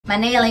My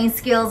nailing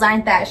skills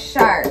aren't that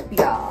sharp,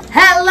 y'all.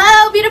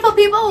 Hello, beautiful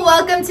people.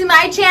 Welcome to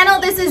my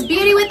channel. This is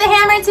Beauty with the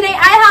Hammer. Today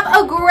I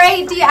have a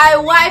great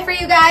DIY for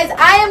you guys.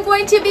 I am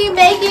going to be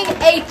making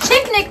a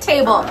Chicknic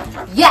table.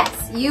 Yes,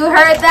 you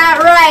heard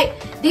that right.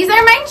 These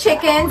are my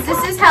chickens.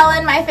 This is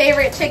Helen, my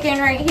favorite chicken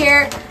right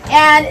here.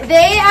 And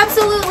they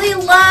absolutely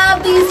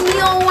love these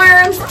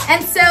mealworms.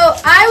 And so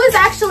I was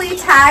actually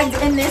tagged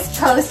in this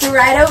post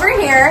right over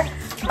here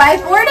by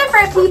 4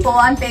 different people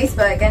on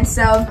Facebook. And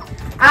so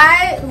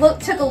I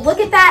took a look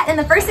at that, and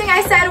the first thing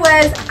I said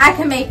was, I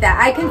can make that.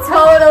 I can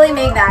totally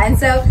make that. And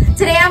so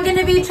today I'm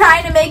gonna be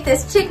trying to make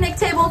this Chicknic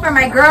table for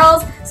my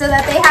girls so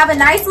that they have a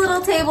nice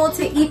little table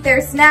to eat their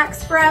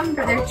snacks from,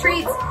 for their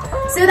treats.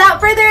 So without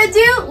further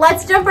ado,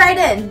 let's jump right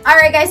in. All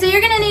right guys, so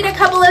you're gonna need a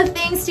couple of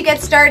things to get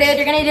started.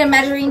 You're gonna need a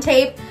measuring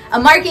tape, a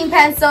marking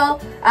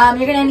pencil,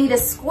 you're gonna need a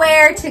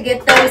square to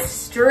get those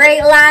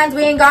straight lines.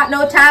 We ain't got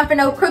no time for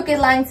no crooked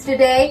lines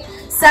today.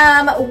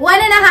 Some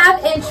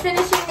 1.5 inch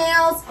finishing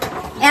nails,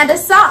 and a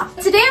saw.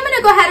 Today I'm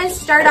gonna go ahead and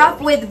start off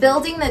with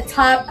building the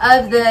top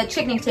of the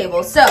Chicknic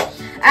table. So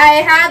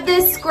I have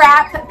this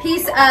scrap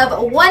piece of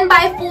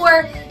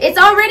 1x4. It's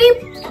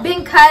already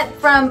been cut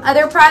from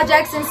other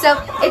projects, and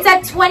so it's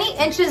at 20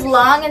 inches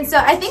long, and so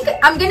I think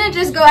I'm gonna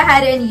just go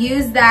ahead and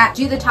use that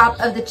to do the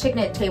top of the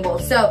Chicknic table.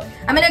 So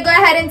I'm gonna go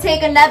ahead and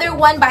take another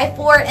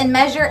 1x4 and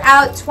measure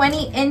out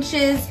 20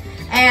 inches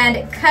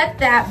and cut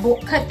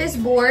this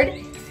board.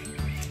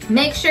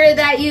 Make sure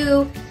that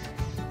you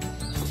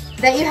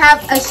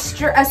have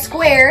a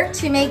square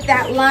to make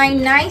that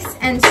line nice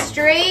and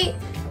straight.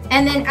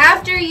 And then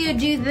after you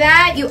do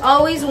that, you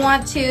always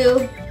want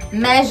to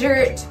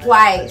measure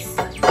twice.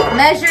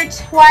 Measure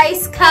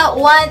twice, cut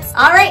once.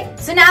 All right,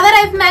 so now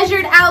that I've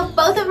measured out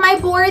both of my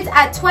boards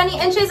at 20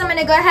 inches, I'm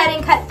gonna go ahead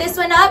and cut this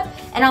one up,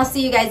 and I'll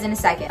see you guys in a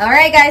second. All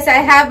right guys, so I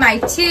have my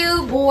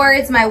 2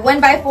 boards, my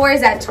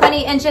 1x4s at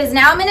 20 inches.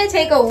 Now I'm gonna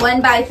take a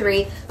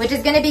 1x3, which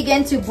is gonna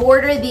begin to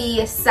border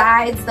the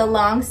sides, the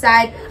long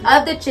side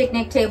of the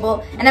Chicknic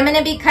table. And I'm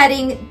gonna be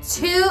cutting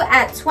 2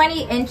 at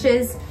 20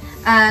 inches.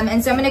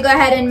 And so I'm gonna go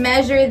ahead and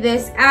measure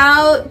this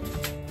out.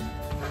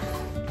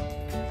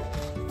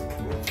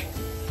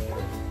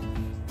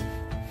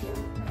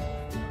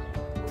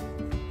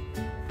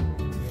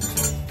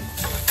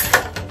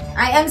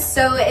 I am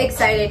so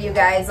excited, you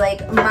guys.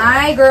 Like,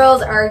 my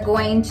girls are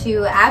going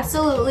to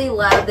absolutely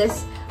love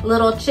this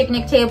little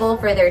Chicknic table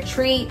for their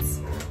treats.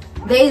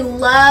 They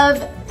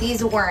love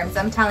these worms,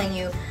 I'm telling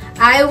you.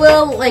 I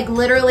will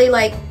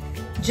literally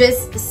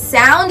just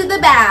sound the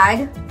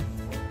bag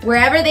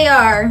wherever they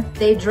are.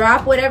 They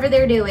drop whatever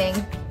they're doing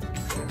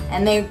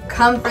and they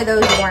come for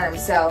those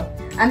worms. So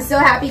I'm so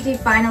happy to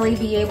finally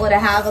be able to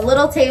have a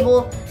little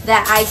table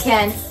that I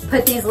can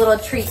put these little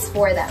treats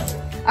for them.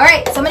 All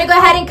right, so I'm gonna go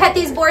ahead and cut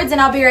these boards and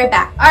I'll be right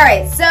back. All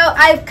right, so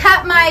I've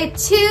cut my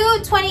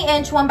 2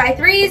 20-inch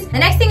 1x3s. The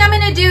next thing I'm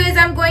gonna do is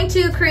I'm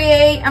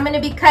gonna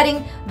be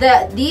cutting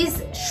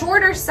these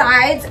shorter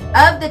sides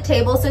of the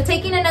table. So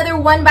taking another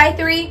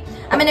 1x3,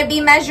 I'm gonna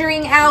be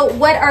measuring out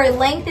what our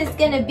length is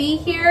gonna be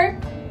here.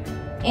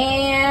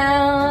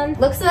 And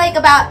looks like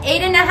about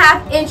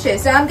 8.5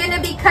 inches. So I'm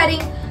gonna be cutting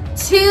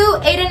 2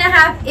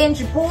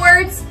 8.5-inch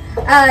boards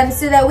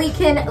so that we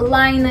can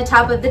line the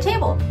top of the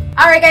table.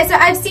 All right guys, so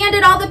I've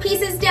sanded all the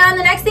pieces down.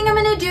 The next thing I'm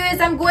gonna do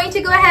is I'm going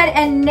to go ahead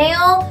and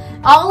nail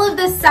all of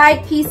the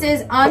side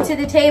pieces onto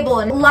the table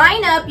and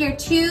line up your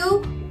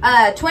 2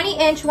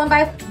 20-inch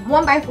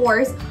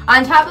 1x4s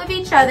on top of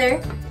each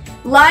other.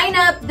 Line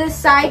up the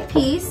side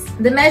piece,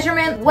 the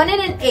measurement 1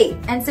 1/8.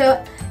 And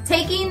so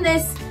taking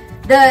this,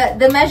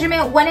 the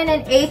measurement 1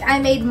 1/8, I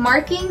made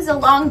markings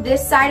along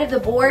this side of the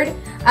board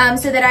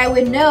so that I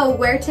would know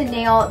where to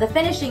nail the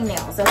finishing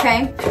nails,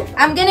 okay?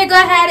 I'm gonna go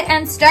ahead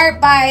and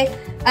start by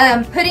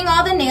putting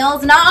all the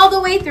nails, not all the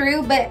way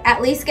through, but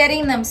at least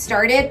getting them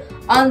started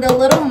on the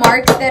little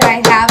marks that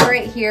I have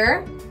right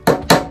here.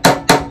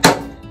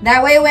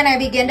 That way when I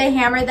begin to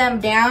hammer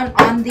them down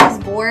on these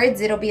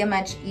boards, it'll be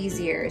much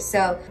easier.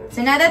 So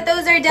now that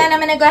those are done, I'm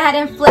gonna go ahead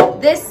and flip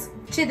this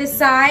to the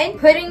side,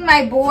 putting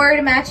my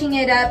board, matching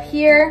it up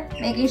here,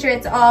 making sure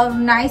it's all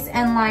nice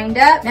and lined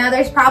up. Now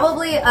there's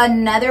probably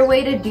another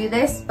way to do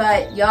this,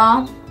 but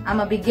y'all, I'm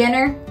a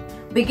beginner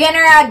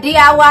at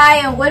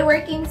DIY and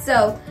woodworking,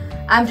 so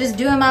I'm just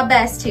doing my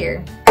best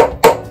here.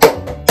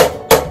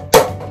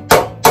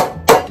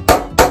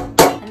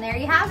 And there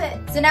you have it.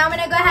 So now I'm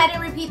gonna go ahead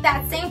and repeat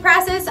that same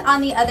process on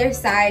the other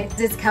side.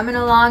 It's coming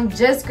along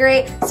just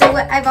great. So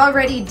what I've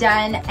already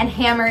done and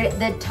hammered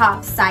the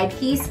top side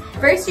piece.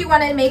 First, you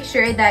wanna make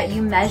sure that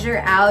you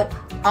measure out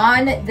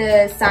on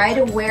the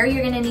side where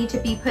you're gonna need to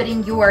be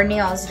putting your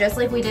nails, just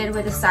like we did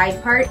with the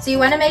side part. So you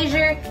wanna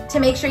measure to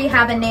make sure you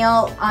have a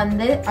nail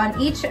on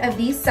each of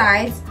these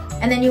sides.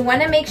 And then you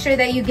wanna make sure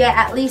that you get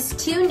at least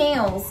 2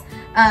 nails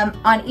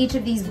on each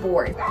of these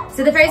boards.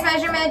 So the first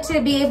measurement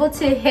to be able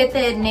to hit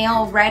the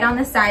nail right on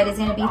the side is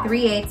gonna be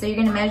 3/8. So you're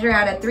gonna measure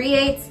out at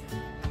 3/8,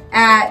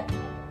 at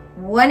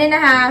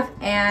 1.5,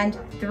 and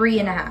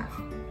 3.5.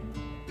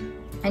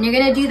 And you're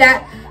gonna do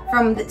that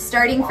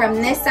starting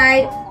from this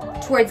side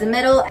towards the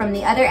middle, from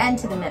the other end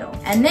to the middle.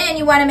 And then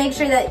you want to make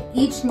sure that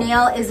each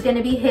nail is going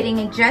to be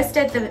hitting just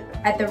at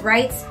the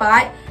right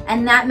spot,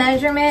 and that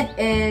measurement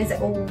is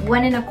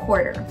 1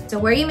 1/4. So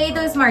where you made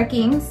those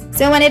markings.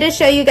 So I wanted to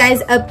show you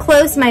guys up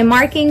close my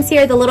markings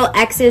here. The little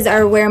X's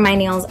are where my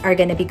nails are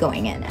going to be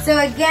going in. So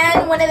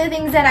again, one of the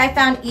things that I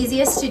found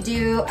easiest to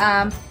do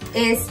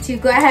is to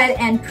go ahead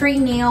and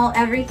pre-nail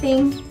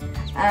everything.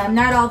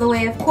 Not all the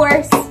way, of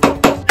course.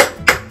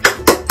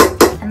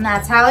 And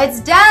that's how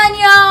it's done,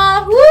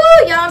 y'all.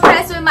 Woo! Y'all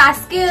impressed with my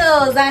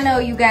skills. I know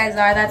you guys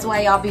are. That's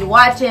why y'all be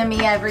watching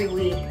me every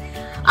week.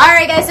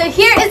 Alright guys, so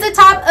here is the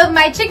top of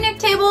my Chicknic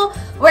table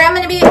where I'm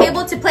going to be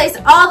able to place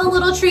all the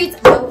little treats.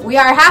 We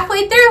are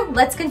halfway through.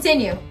 Let's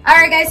continue.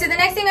 Alright guys, so the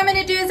next thing I'm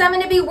going to do is I'm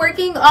going to be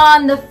working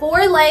on the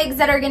 4 legs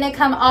that are going to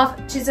come off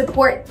to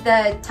support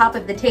the top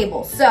of the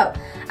table. So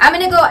I'm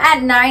going to go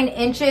at 9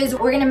 inches.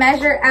 We're going to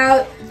measure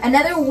out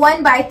another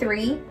 1 by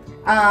 3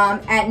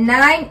 at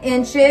 9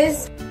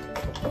 inches.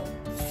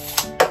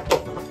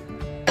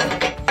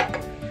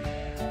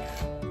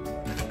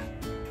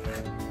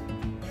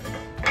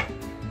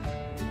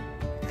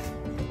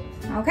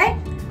 Okay,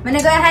 I'm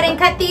gonna go ahead and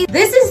cut these.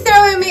 This is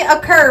throwing me a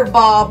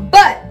curveball,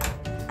 but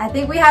I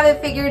think we have it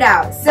figured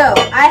out. So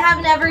I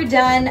have never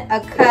done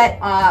a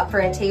cut for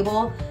a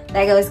table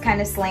that goes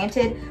kind of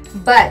slanted,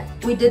 but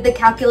we did the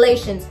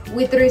calculations.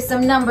 We threw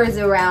some numbers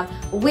around.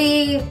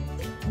 We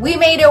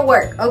made it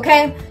work,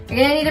 okay?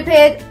 You're gonna need to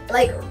pay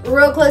like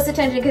real close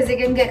attention because it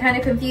can get kind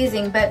of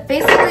confusing. But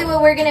basically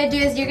what we're gonna do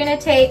is you're gonna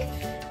take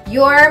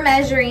your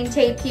measuring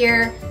tape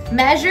here,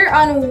 measure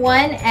on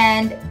one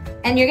end,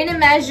 and you're gonna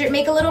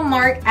make a little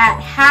mark at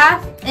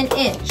 1/2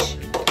 inch.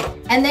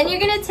 And then you're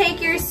gonna take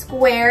your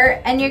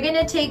square and you're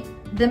gonna take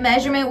the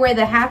measurement where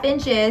the 1/2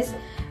 inch is,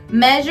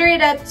 measure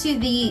it up to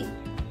the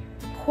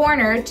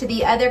corner, to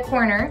the other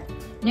corner,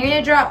 and you're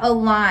gonna draw a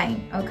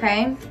line,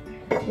 okay?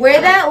 Where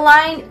that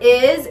line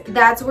is,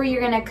 that's where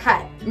you're gonna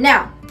cut.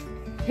 Now,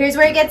 here's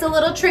where it gets a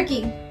little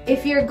tricky.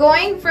 If you're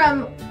going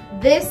from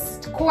this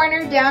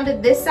corner down to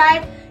this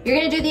side, you're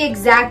gonna do the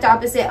exact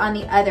opposite on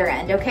the other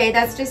end, okay?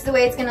 That's just the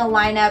way it's gonna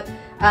line up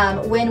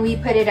when we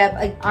put it up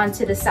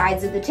onto the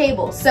sides of the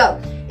table. So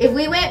if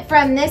we went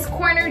from this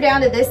corner down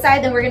to this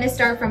side, then we're gonna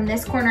start from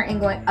this corner and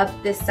going up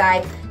this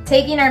side,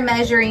 taking our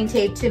measuring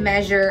tape to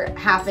measure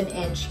 1/2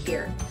 inch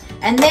here.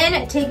 And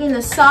then taking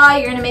the saw,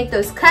 you're gonna make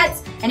those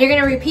cuts and you're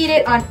gonna repeat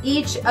it on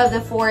each of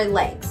the 4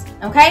 legs,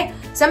 okay?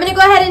 So I'm gonna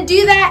go ahead and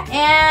do that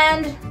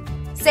and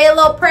say a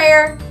little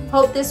prayer.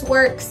 Hope this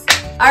works.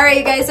 All right,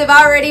 you guys, I've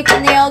already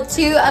nailed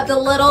 2 of the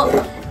little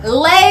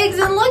legs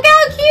and look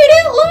how cute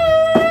it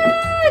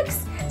looks.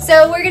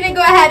 So we're gonna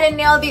go ahead and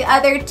nail the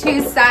other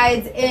 2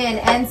 sides in.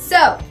 And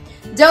so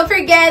don't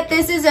forget,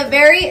 this is a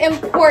very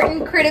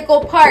important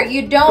critical part.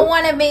 You don't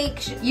wanna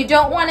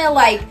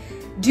like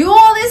do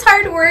all this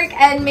hard work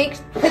and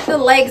put the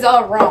legs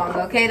all wrong,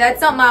 okay? That's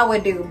something I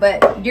would do,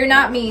 but you're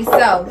not me.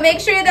 So make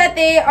sure that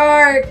they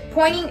are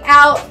pointing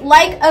out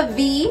like a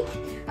V.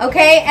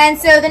 Okay, and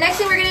so the next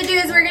thing we're gonna do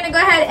is we're gonna go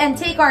ahead and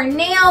take our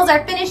nails,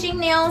 our finishing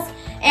nails,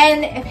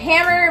 and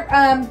hammer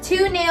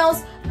 2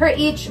 nails per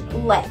each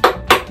leg.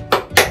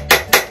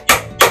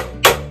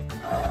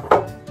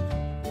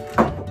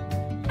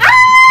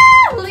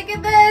 Ah, look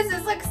at this,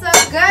 this looks so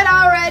good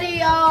already,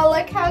 y'all.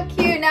 Look how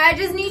cute. Now I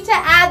just need to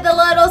add the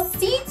little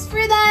seats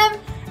for them,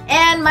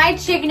 and my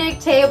Chicknic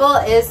table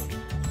is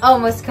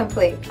almost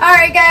complete. All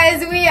right,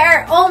 guys, we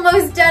are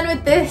almost done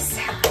with this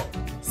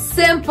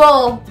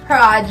simple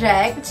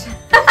project.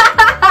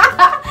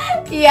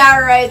 Yeah,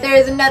 right.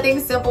 There's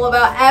nothing simple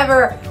about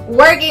ever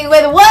working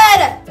with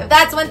wood, if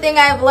that's one thing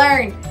I've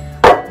learned.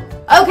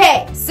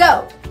 Okay,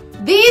 so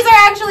these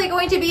are actually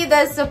going to be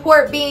the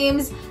support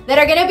beams that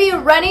are going to be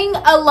running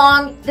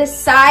along the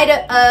side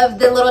of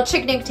the little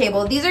Chicknic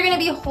table. These are going to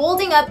be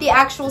holding up the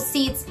actual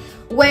seats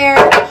where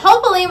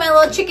hopefully my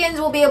little chickens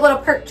will be able to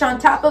perch on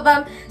top of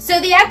them.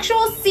 So the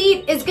actual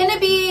seat is going to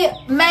be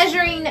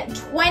measuring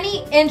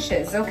 20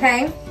 inches,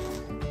 okay?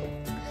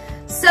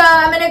 So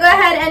I'm gonna go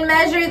ahead and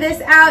measure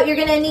this out. You're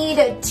gonna need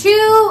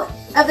 2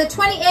 of the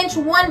 20-inch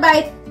 1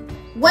 by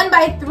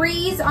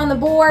 3s on the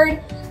board.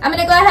 I'm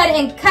gonna go ahead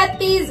and cut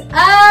these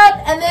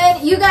up, and then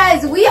you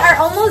guys, we are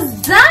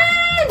almost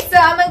done. So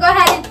I'm gonna go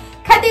ahead and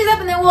cut these up,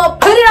 and then we'll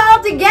put it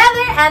all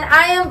together, and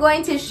I am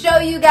going to show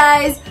you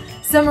guys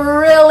some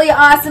really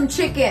awesome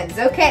chickens.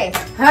 Okay,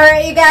 all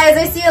right, you guys,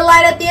 I see a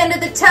light at the end of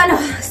the tunnel.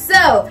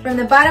 So from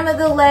the bottom of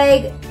the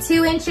leg,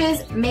 2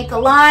 inches, make a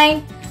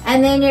line.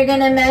 And then you're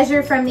gonna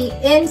measure from the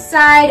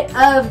inside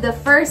of the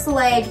first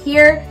leg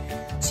here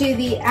to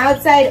the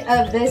outside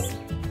of this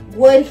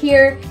wood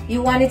here.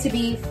 You want it to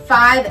be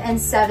 5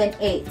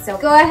 7/8. So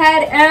go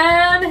ahead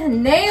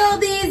and nail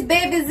these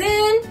babies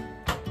in.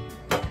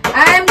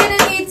 I'm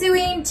gonna be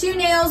doing 2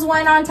 nails,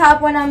 1 on top,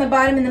 1 on the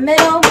bottom in the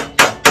middle.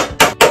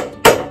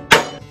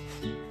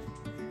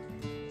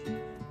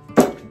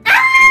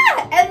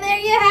 Ah! And there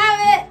you have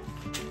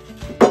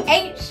it.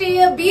 Ain't she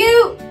a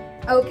beaut?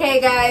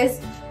 Okay,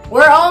 guys.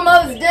 We're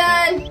almost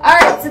done. All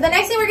right, so the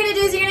next thing we're gonna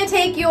do is you're gonna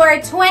take your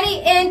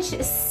 20-inch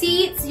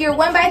seats, your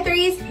 1 by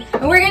 3s,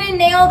 And we're gonna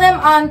nail them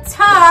on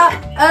top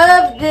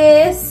of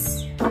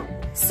this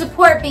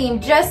support beam,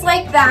 just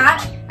like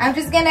that. I'm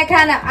just gonna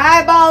kind of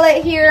eyeball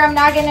it here. I'm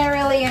not gonna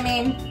really,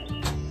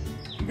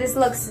 this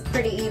looks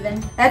pretty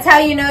even. That's how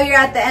you know you're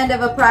at the end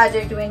of a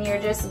project, when you're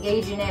just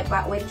gauging it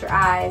with your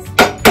eyes.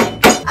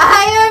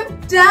 I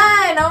am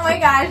done. Oh my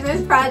gosh,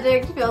 this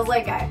project feels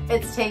like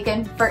it's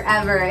taken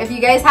forever. If you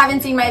guys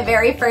haven't seen my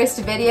very first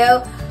video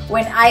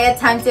when I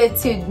attempted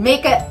to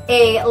make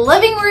a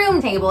living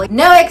room table,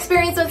 no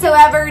experience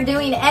whatsoever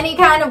doing any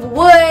kind of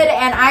wood,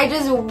 and I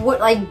just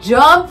like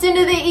jumped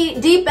into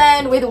the deep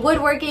end with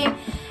woodworking,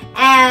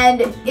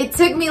 and it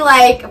took me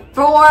like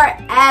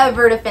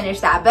forever to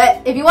finish that.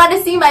 But if you want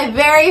to see my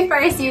very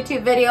first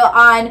YouTube video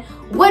on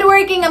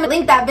woodworking, I'm gonna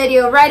link that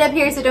video right up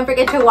here, so don't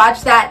forget to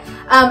watch that.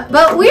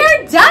 But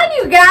we're done,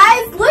 you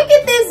guys. Look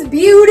at this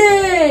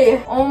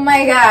beauty. Oh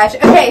my gosh.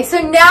 Okay, so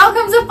now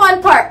comes the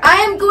fun part. I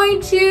am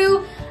going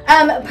to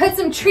put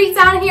some treats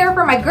on here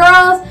for my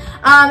girls,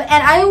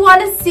 and I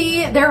want to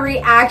see their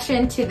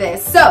reaction to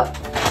this. So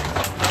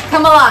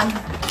come along.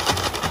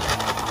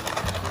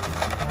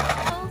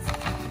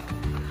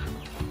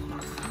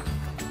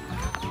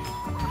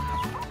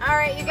 All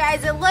right, you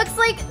guys, it looks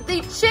like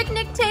the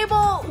Chicknic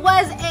table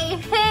was a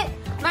hit.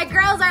 My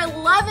girls are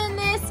loving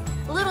this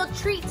little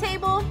treat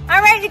table. All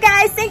right, you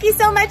guys, thank you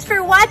so much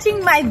for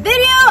watching my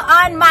video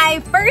on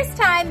my first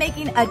time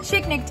making a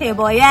Chicknic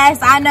table. Yes,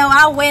 I know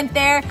I went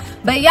there,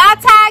 but y'all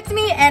tagged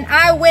me and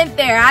I went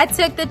there. I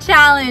took the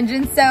challenge,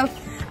 and so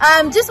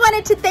just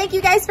wanted to thank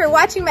you guys for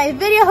watching my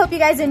video. Hope you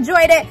guys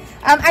enjoyed it.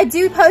 I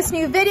do post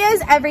new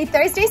videos every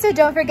Thursday, so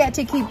don't forget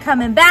to keep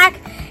coming back.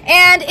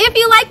 And if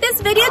you like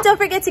this video, don't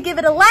forget to give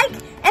it a like.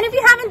 And if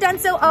you haven't done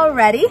so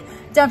already,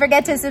 don't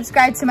forget to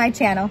subscribe to my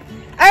channel.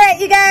 All right,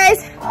 you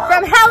guys,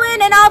 from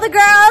Helen and all the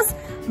girls,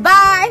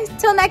 bye.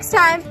 Till next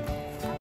time.